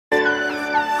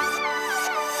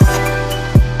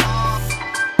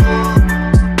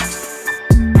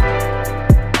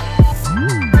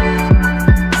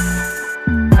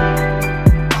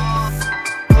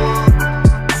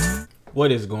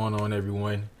What is going on,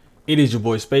 everyone? It is your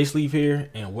boy SpaceLeaf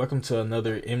here, and welcome to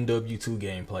another MW2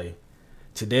 gameplay.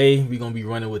 Today, we're going to be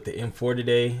running with the M4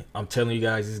 today. I'm telling you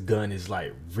guys, this gun is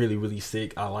like really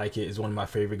sick. I like it. It's one of my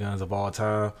favorite guns of all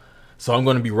time. So I'm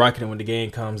going to be rocking it when the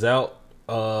game comes out.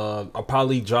 I'll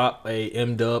probably drop a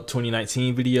MW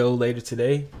 2019 video later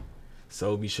today.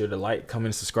 So be sure to like,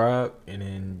 comment, subscribe, and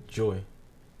enjoy.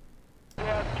 I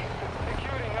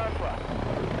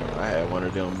had one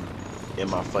of them in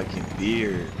my fucking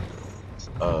beard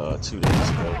 2 days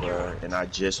ago, bro, and I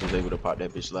just was able to pop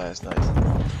that bitch last night.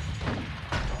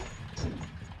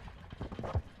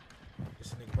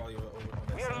 This nigga probably over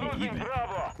on We are losing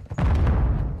Bravo.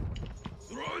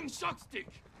 Throwing shock stick.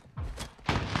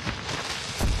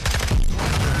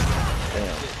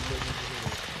 Damn.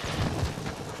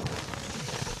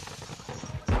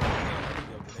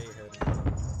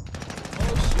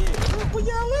 Oh shit, where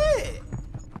y'all at?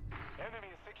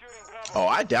 Oh,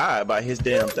 I died by his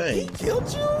damn thing. He killed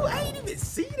you? I ain't even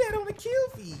see that on the kill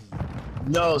feed.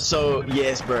 No, so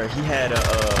yes, bro. He had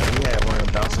one of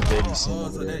them bouncing babies. So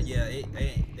that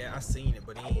I seen it,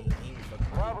 but he ain't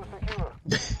fucking.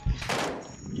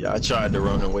 Yeah, I tried to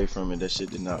run away from it. That shit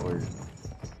did not work.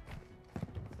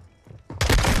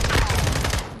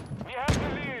 We have the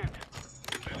lead.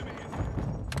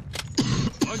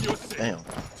 On your side. Damn.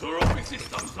 Trophy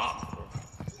systems up.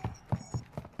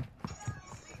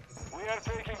 We are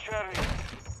taking Charlie.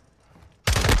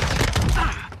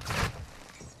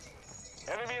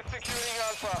 Enemy is securing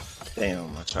Alpha.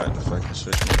 Damn, I tried to fucking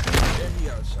switch my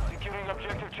phone. Securing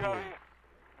objective Charlie.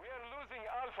 We are losing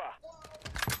Alpha.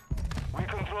 We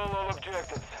control all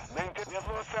objectives. Maintain. We have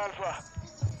lost Alpha.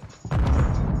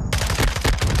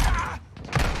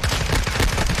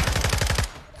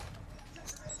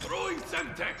 Throwing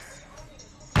Semtex.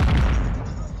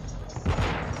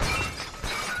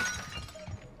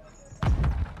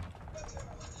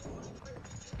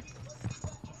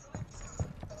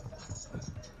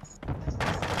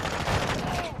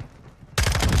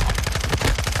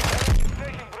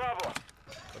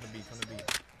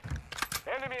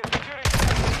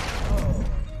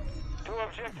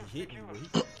 He hit me, but he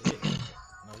can't hit.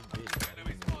 No, he didn't.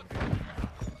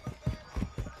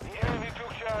 The enemy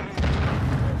took Charlie.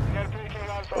 We are taking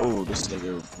Alpha. Oh, this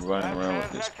nigga running around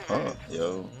with this pump,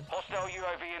 yo. Hostile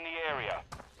UAV in the area.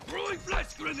 Throwing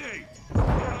flash grenade. We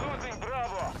are losing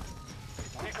Bravo.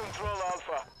 We control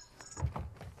Alpha.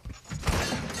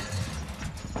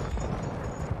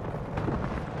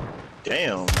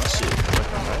 Damn, my shit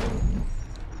fucking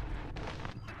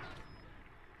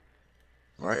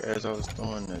right as I was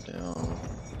throwing that down.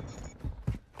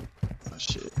 My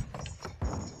shit.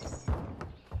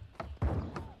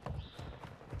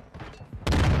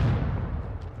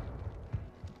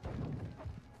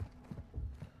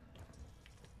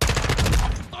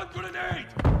 On grenade.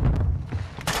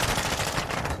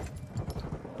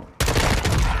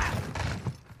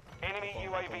 Enemy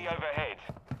UAV overhead.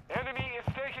 Enemy is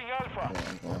taking Alpha.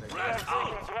 We are Red out.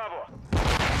 taking Bravo.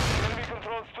 The enemy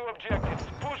controls 2 objectives.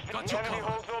 Push the Got your enemy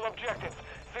cover. holds all objectives.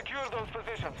 Secure those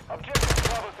positions. Objective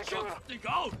Bravo secure. Shock stick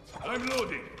out. I'm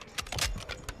loading.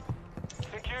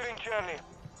 Securing Charlie.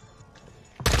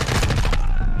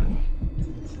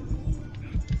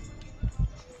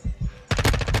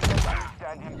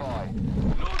 Standing by.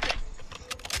 Loading.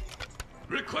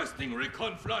 Requesting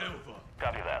recon flyover.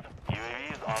 Copy that.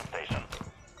 UAV is on station.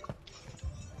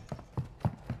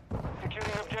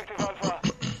 Securing objective Alpha.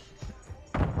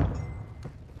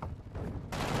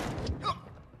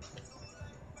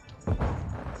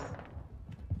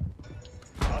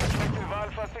 Objective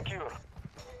Alpha secure.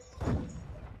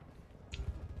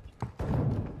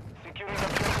 Securing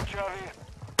objective Charlie.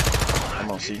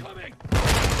 I'm on C. Coming.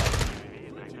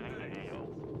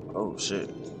 Oh shit.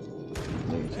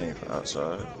 Nigga came from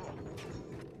outside.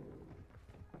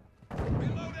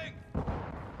 Reloading.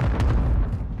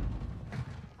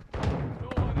 No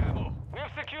on ammo. We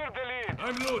have secured the lead.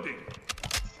 I'm loading.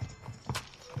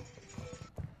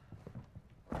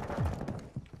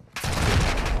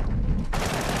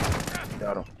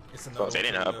 Got him. They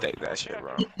didn't update that shit,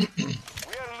 bro. We are losing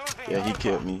Yeah, he Alpha.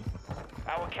 killed me.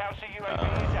 Our counter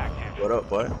UAV is active. What up,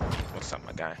 boy? What's up,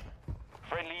 my guy?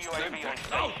 Friendly UAV on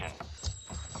station.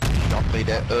 Y'all play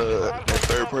that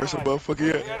third person motherfucker We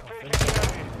yet? are taking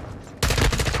Charlie.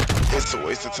 It's a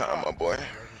waste of time, my boy.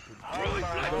 Throwing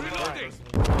flash reloading.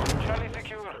 Charlie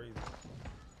secure. I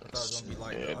thought it was gonna be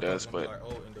like, Yeah, it I thought does, it was gonna be but- like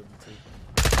old MW2.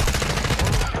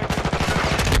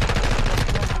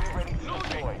 Ready to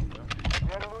deploy.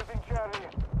 We are losing Charlie.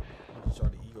 Just try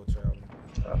to ego child.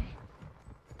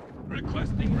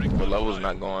 Requesting recon. The level's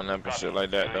not going up and shit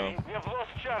like that, though. We have lost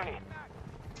Charlie.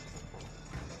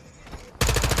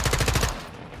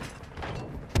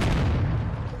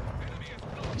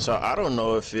 So I don't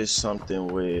know if it's something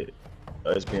with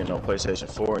us being on PlayStation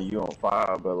 4 and you on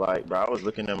 5, but like, bro, I was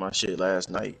looking at my shit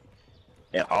last night,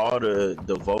 and all the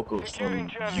vocals from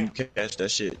you catch that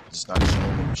shit is not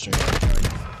showing in the stream. He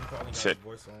probably got Shit. his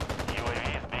voice on.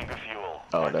 UAV is being refueled.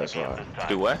 Oh, that's why.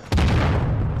 Do what?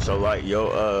 So like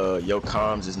your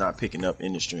comms is not picking up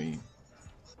in the stream.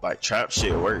 Like trap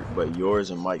shit worked, but yours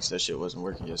and Mike's that shit wasn't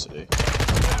working yesterday.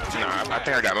 Nah, I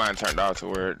think I got mine turned off to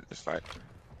where it's like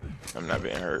I'm not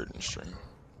being heard in the stream.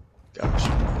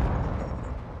 Gotcha.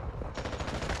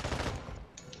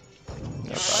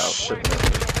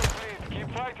 Keep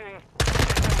fighting.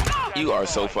 You are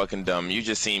so fucking dumb. You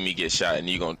just seen me get shot and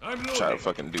you gonna try to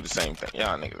fucking do the same thing.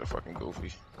 Y'all niggas are fucking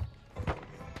goofy.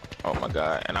 Oh my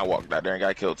god. And I walked out there and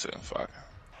got killed too. Fuck.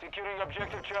 Securing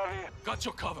objective Charlie. Got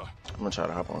your cover. I'm gonna try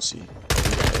to hop on C.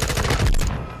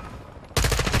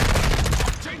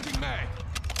 Changing mag.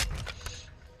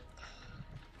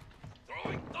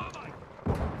 Throwing thermite.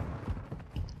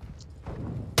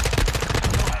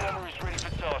 Armor is ready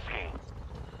for tasking.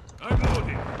 I'm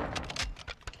loading.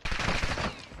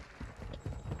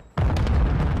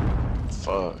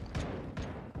 Fuck.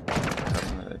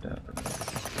 Cutting that down.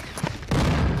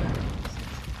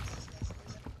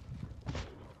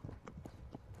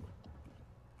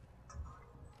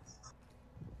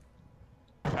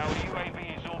 Our UAV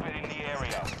is orbiting the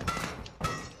area.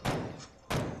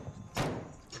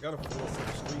 I got a full set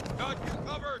of street. Got you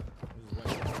covered.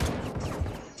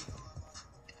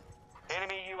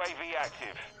 Enemy UAV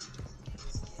active.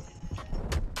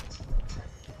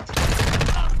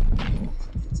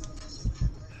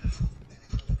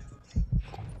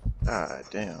 God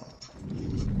damn.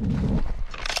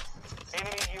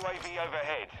 Enemy UAV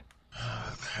overhead.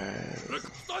 Okay.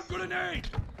 Stun grenade.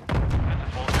 This is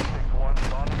 461.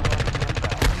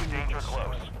 Danger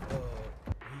close.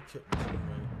 He killed me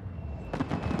anyway.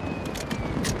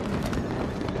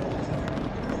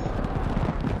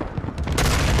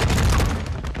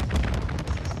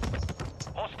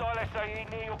 Hostile SAE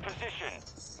near your position.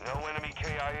 No enemy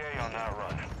KIA on that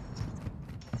run.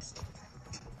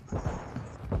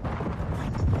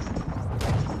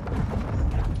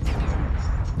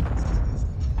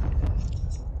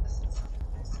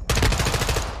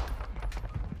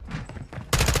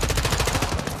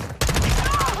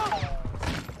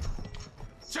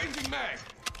 Changing mag.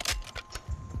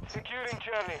 Securing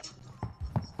Charlie.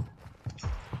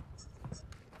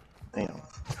 Damn.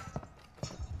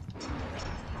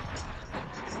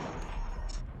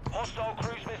 Hostile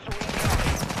cruise missile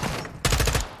incoming.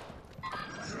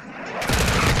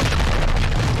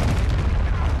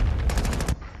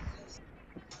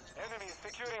 Enemy is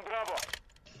securing Bravo.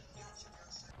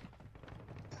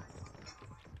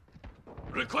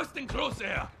 Requesting close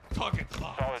air. Target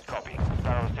locked. Solid copy.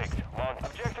 Sparrow 6. Launch.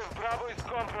 Objective Bravo is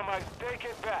compromised. Take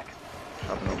it back.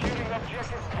 Securing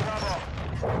objective Bravo.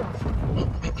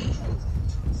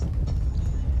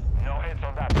 No hits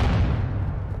on that.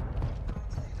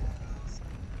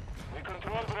 We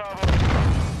control Bravo.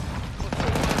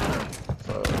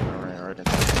 Fuck, I ran right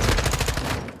into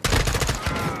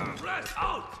Red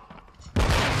out.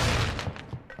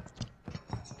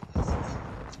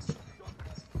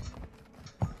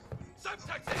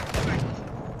 Subtext incoming.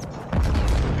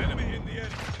 Enemy in the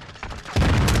end.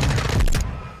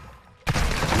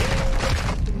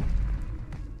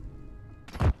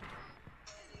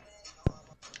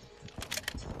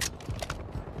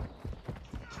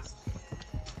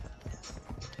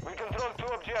 We control 2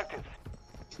 objectives.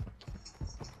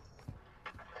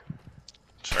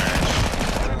 Trash.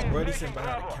 Enemy is Bro, he's taking sitting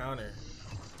behind the Bravo. counter.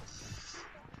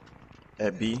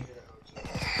 at B.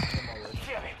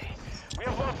 Shit. We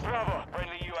have lost Bravo.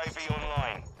 Friendly UAV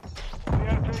online. We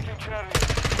are taking Charlie.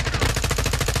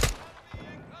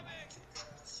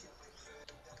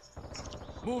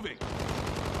 Moving.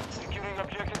 Securing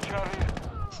objective Charlie.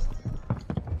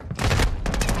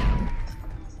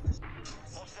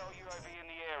 Hostile UAV in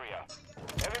the area.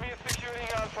 Enemy is securing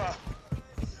Alpha.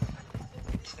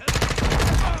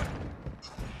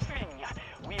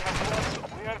 We have lost.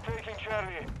 We are taking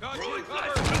Charlie. Got you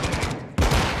covered.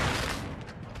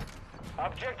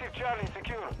 Objective Charlie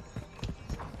secure.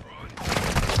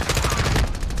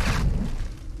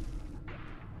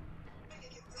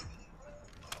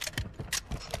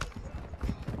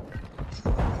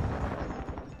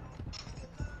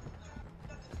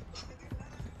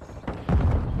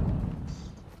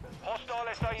 Hostile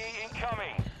SAE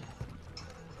incoming.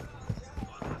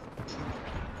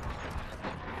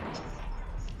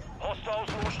 Hostiles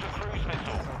launched a cruise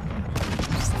missile.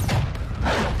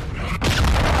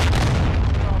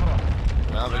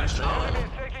 Now they're Enemy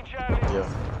is taking Charlie. Yeah.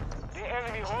 The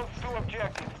enemy holds 2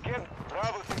 objectives. Get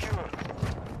Bravo secure.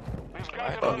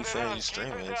 be saying you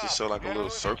streaming. It just show like a little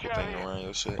circle thing around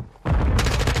your shit.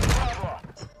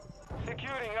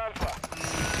 Securing Alpha.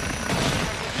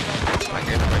 Like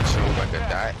everything shows like a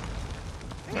dot.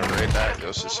 A red dot.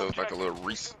 Your shit shows like a little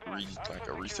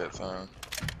reset sign.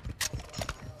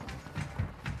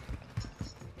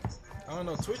 I don't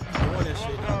know, Twitch be doing that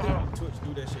shit. I think Twitch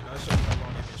do that shit. I'll show you how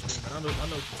long they've been streaming. I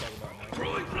know what you're talking about now.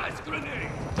 Throwing flash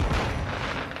grenade.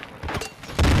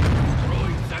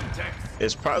 Throwing Semtex.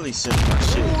 It's probably since my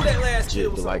shit. Ooh, that last kill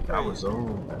Legit, was so like I crazy. was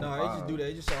on. No, they just do that.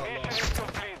 They just saw how long.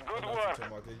 Complete. Good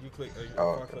work. You click, if Oh, I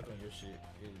okay. click on your shit,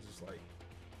 it just like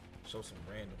show some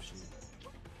random shit.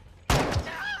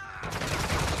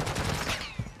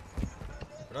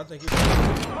 But I think it's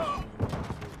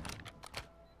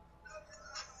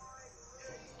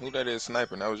Who that is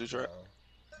sniping? That was your trap?